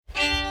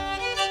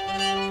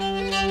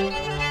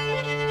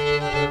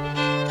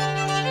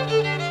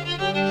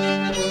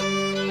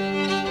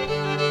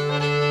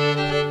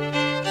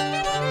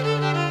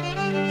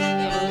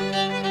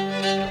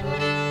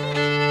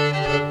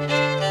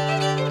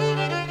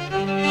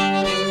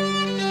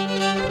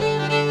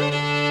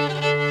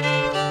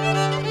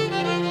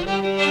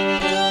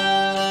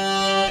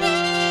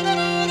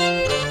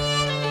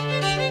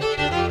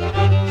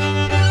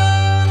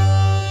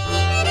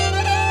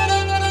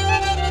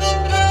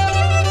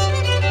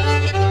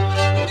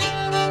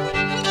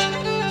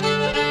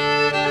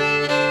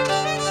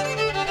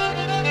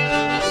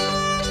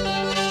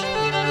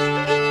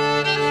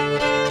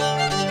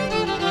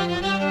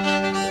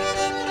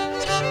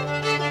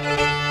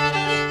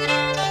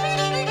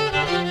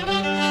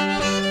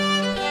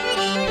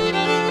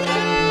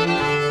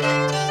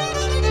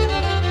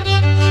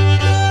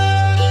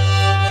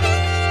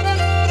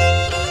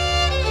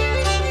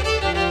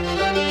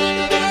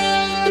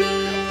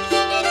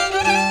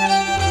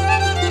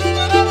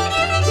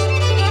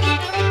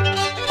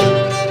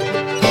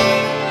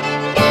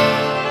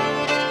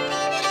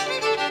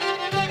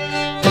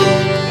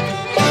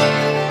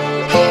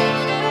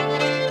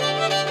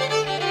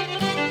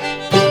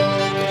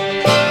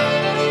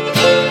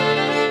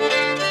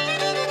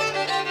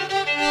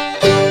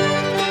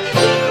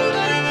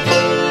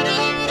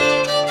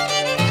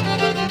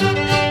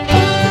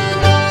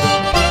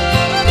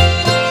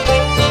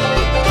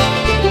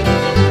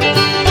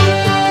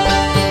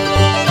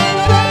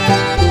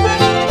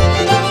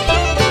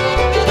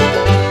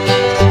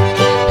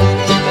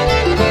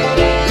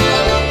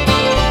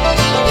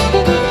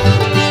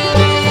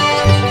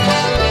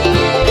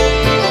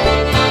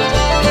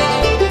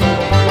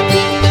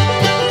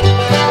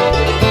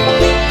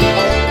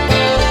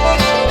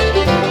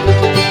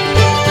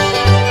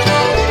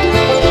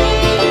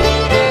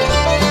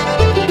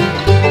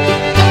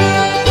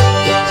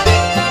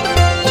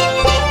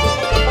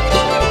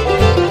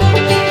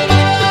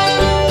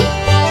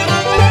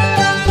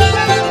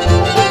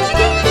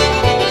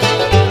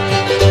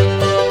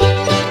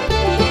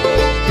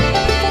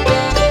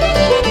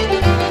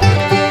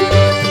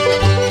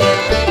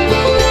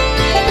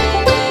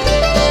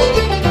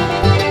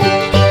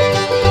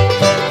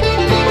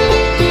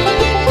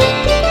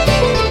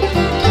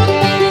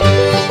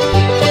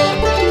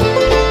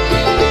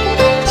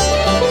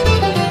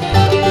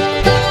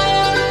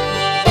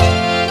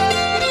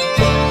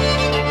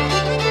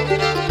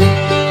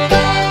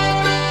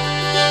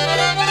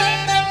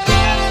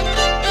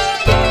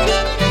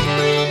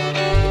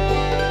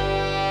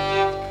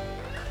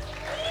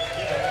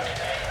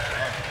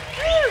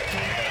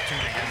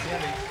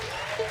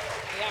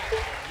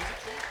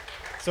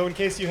So in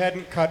case you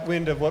hadn't caught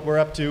wind of what we're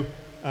up to,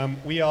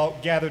 we all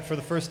gathered for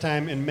the first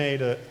time in May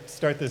to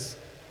start this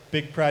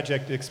big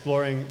project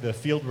exploring the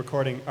field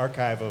recording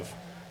archive of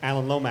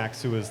Alan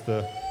Lomax, who is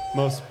the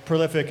most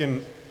prolific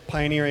and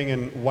pioneering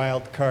and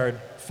wild card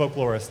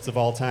folklorists of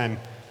all time.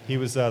 He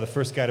was the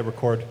first guy to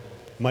record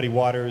Muddy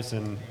Waters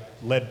and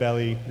Lead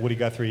Belly, Woody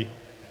Guthrie.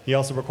 He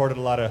also recorded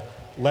a lot of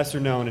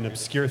lesser known and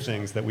obscure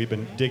things that we've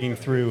been digging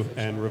through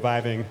and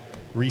reviving,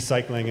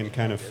 recycling, and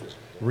kind of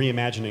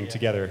reimagining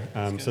together.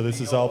 So this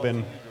has all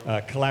been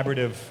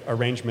collaborative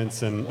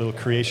arrangements and little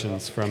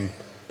creations from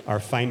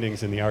our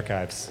findings in the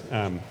archives.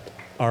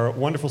 Our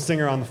wonderful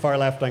singer on the far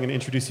left, I'm going to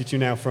introduce you to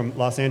now from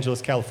Los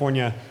Angeles,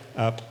 California,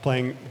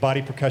 playing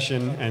body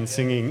percussion and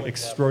singing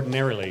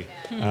extraordinarily.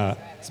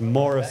 It's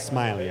Maura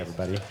Smiley,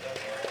 everybody.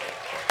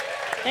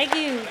 Thank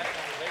you.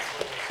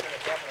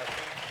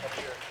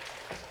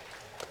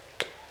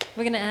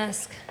 We're going to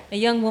ask a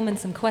young woman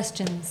some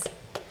questions,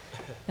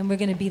 and we're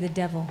going to be the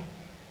devil.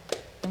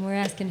 And we're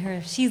asking her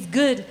if she's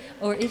good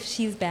or if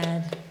she's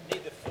bad.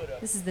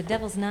 This is the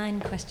Devil's 9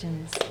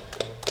 Questions.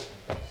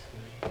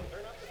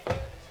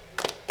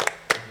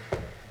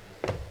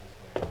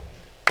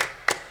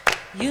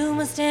 You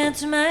must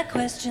answer my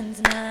questions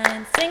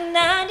 9, sing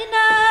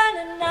 99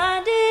 and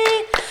 90.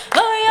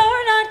 Oh,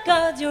 you're not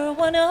God's, you're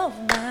one of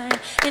mine,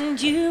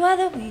 and you are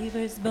the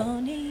weaver's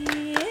Bonnie.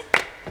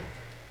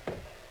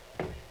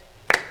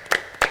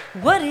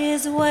 What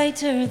is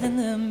whiter than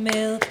the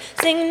milk?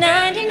 Sing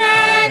 99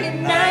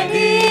 and 90.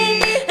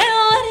 And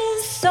what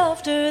is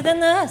softer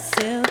than the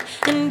silk?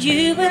 And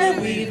you are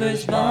the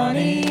weaver's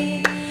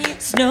Bonnie.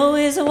 Snow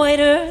is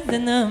whiter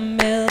than the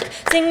milk.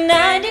 Sing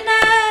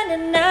 99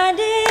 and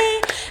 90.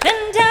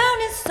 And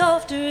down is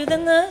softer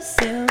than the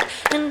silk.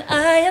 And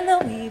I am the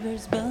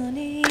weaver's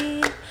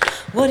Bonnie.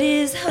 What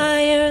is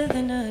higher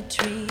than a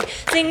tree?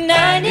 Sing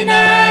 99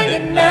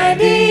 and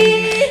 90.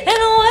 And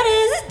what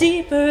is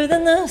deeper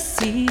than the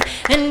sea?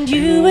 And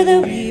you are the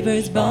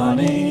weaver's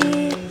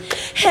Bonnie.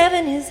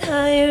 Heaven is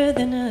higher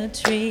than a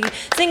tree.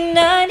 Sing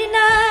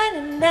 99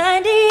 and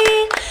 90.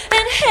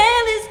 And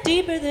hell is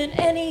deeper than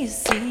any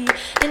sea.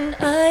 And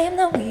I am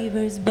the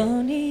weaver's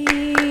Bonnie.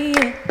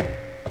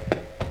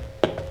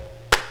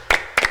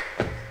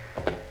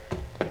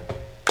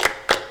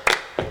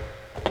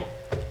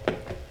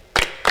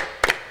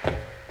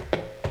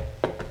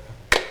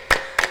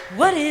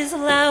 What is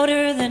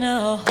louder than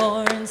a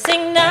horn?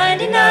 Sing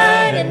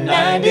 99 and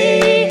 90.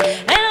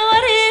 And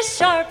what is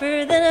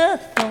sharper than a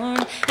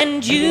thorn?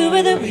 And you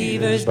are the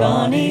weaver's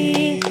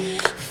Bonnie.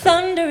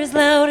 Thunder is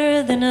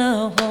louder than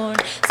a horn.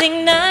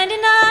 Sing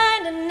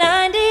 99 and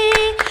 90.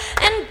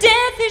 And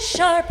death is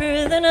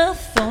sharper than a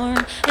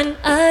thorn. And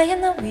I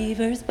am the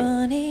weaver's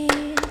Bonnie.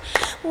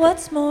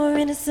 What's more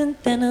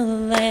innocent than a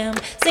lamb?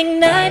 Sing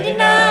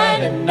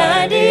 99 and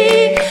 90.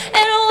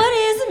 And what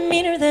is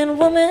meaner than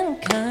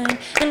womankind?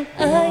 And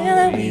I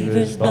am the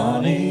weaver's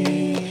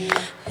Bonnie.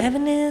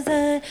 Heaven is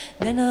higher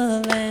than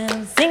a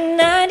lamb. Sing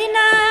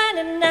 99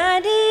 and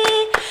 90.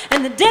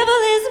 And the devil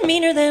is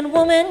meaner than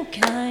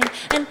womankind.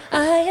 And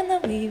I am the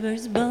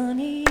weaver's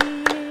Bonnie.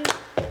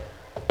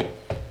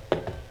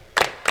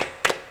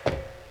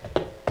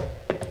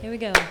 Here we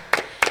go.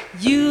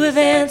 You have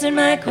answered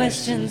my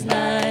questions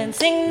 9.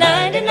 Sing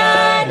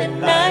 99 and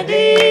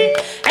 90.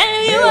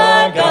 And you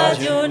are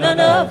God's, you're none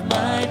of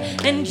mine.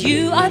 And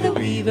you are the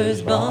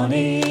weaver's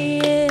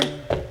Bonnie.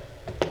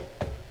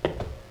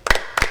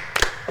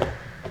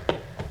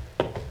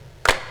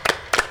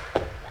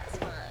 That's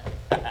fun.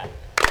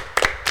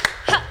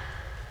 Ha!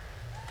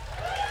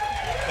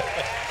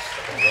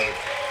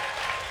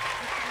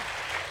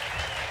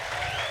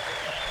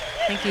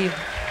 Thank you.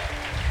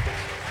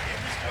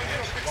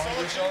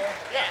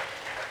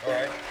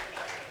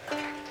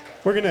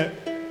 We're going to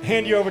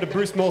hand you over to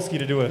Bruce Molsky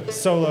to do a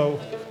solo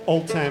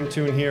old-time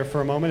tune here for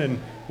a moment, and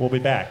we'll be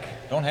back.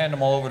 Don't hand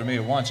them all over to me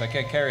at once. I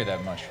can't carry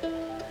that much.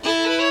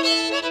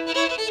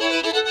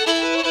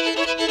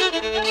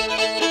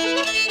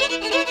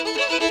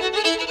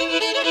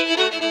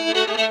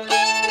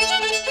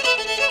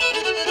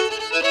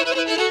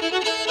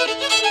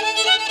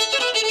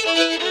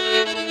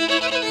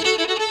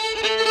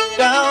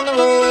 Down the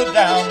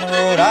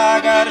road,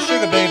 I got a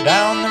sugar babe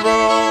down the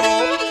road.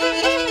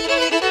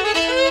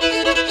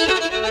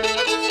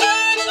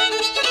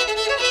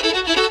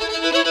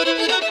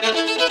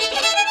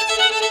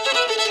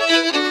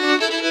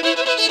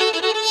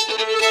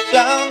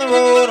 Down the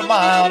road a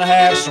mile and a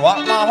half,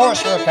 swap my horse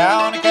for a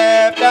cow and a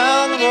calf.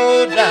 Down the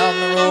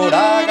road,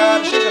 I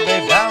got a sugar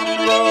babe down the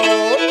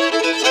road.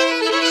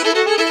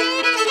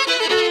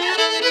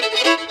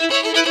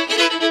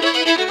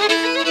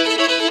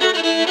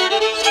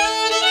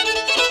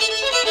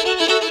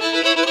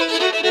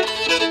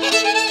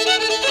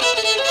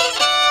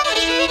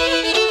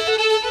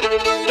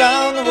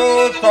 Down the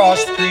road,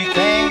 across the creek,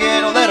 can't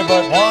get a letter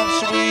but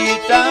once a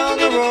week. Down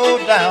the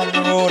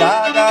road,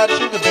 I got a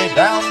sugar babe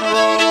down the road.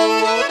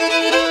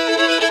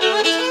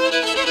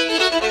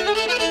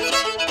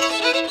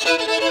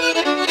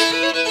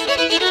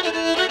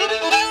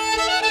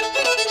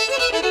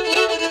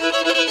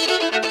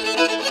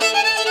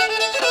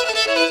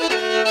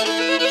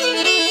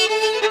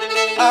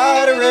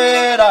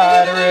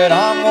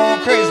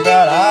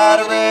 ride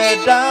a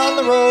red down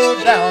the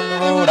road, down the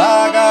road.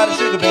 I got a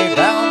sugar babe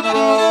down the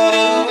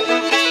road.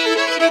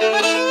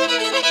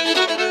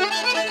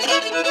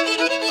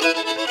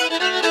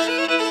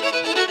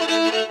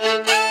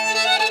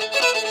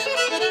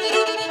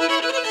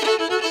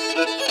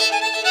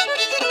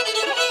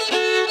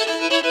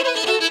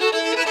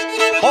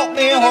 Bought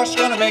me a horse,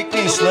 gonna make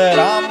me a sled.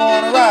 I'm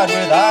gonna ride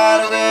with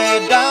Ida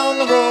Red down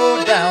the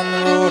road, down the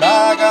road.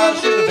 I got a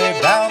sugar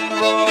babe down the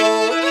road.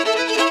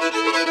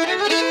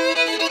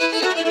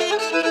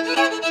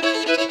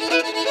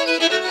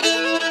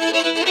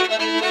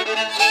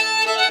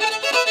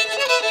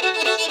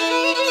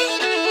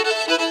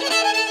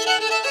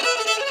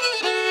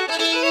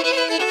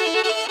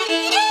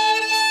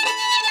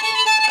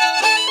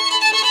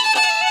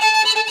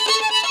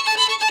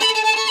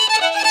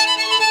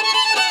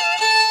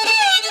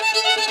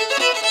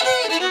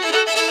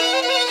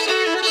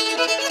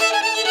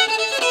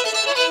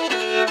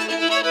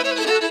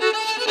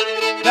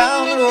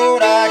 Down the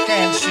road I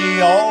can see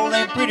all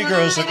them pretty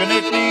girls looking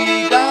at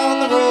me. Down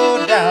the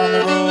road, down the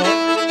road,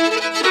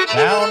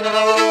 down the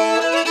road.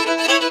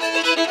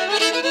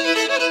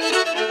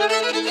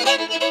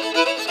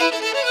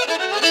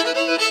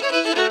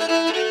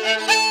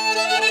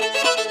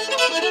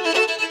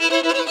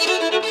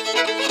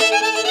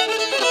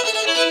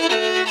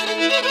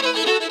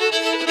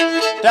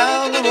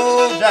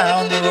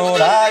 Down the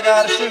road, I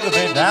got a sugar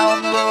babe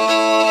down the road.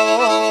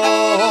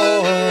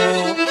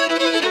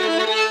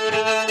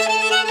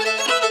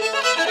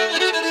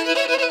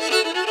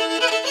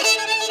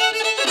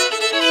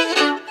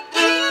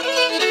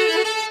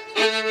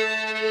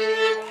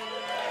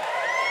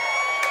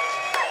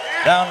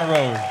 Down the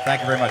road.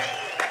 Thank you very much.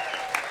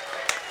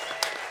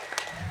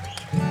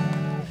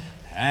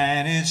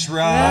 And it's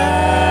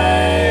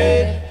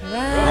right,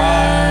 right,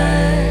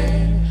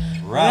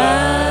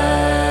 right.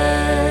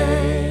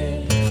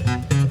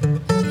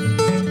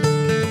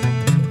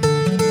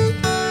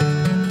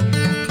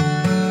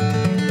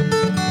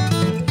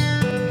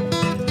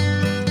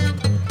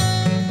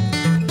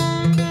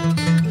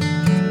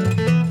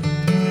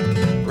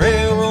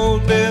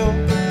 Railroad Bill,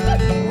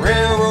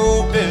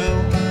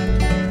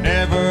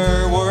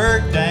 never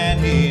worked and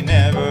he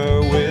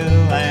never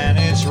will, and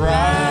it's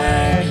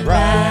right,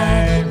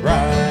 right,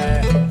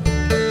 right.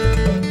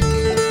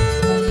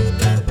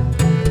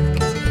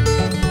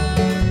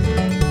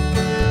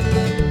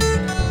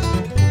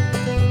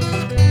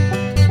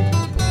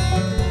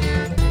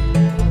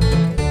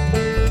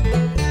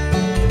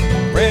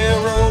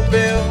 Railroad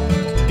Bill,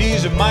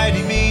 he's a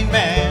mighty mean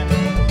man.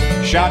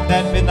 Shot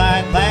that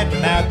midnight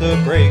lantern out the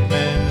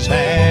brakeman's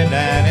hand,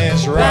 and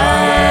it's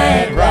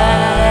right,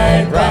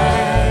 right,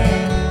 right.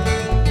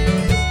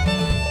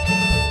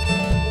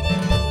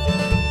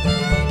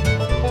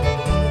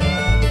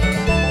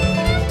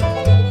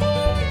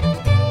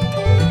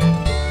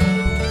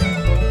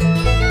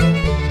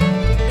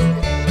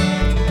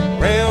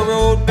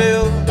 Railroad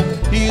Bill,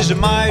 he's a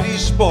mighty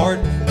sport.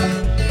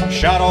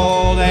 Shot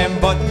all them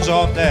buttons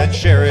off that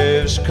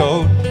sheriff's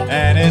coat,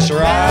 and it's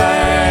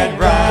right,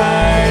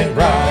 right,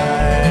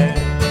 right.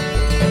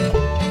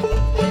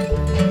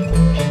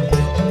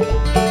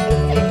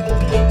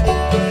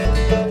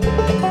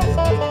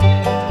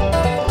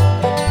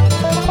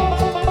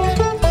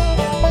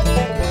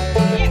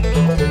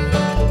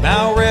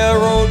 Now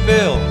Railroad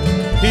Bill,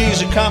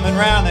 he's a-coming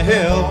round the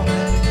hill,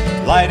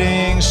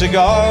 lighting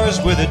cigars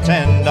with a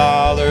 $10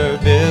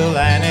 bill,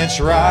 and it's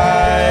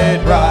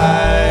right,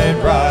 right,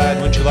 right.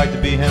 Wouldn't you like to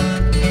be him?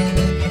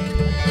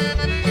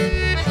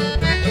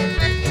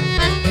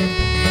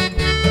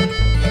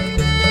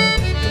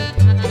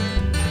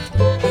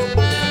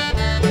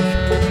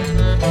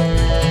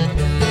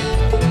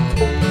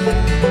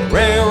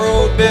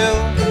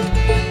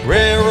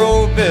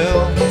 Railroad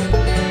Bill,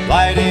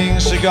 lighting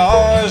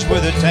cigars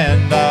with a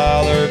 $10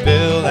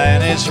 bill,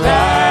 and it's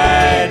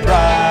right,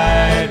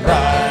 right,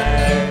 right.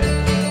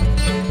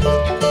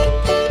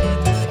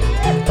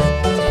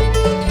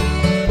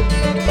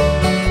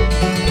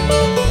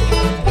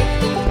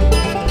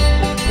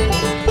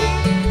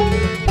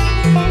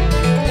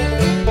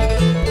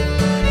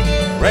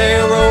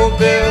 Railroad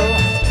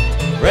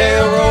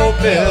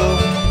Bill,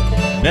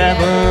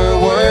 never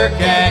work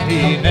and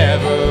he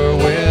never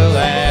will,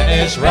 and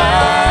it's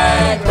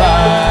right,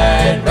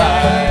 right,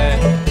 right,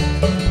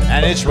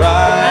 and it's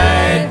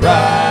right,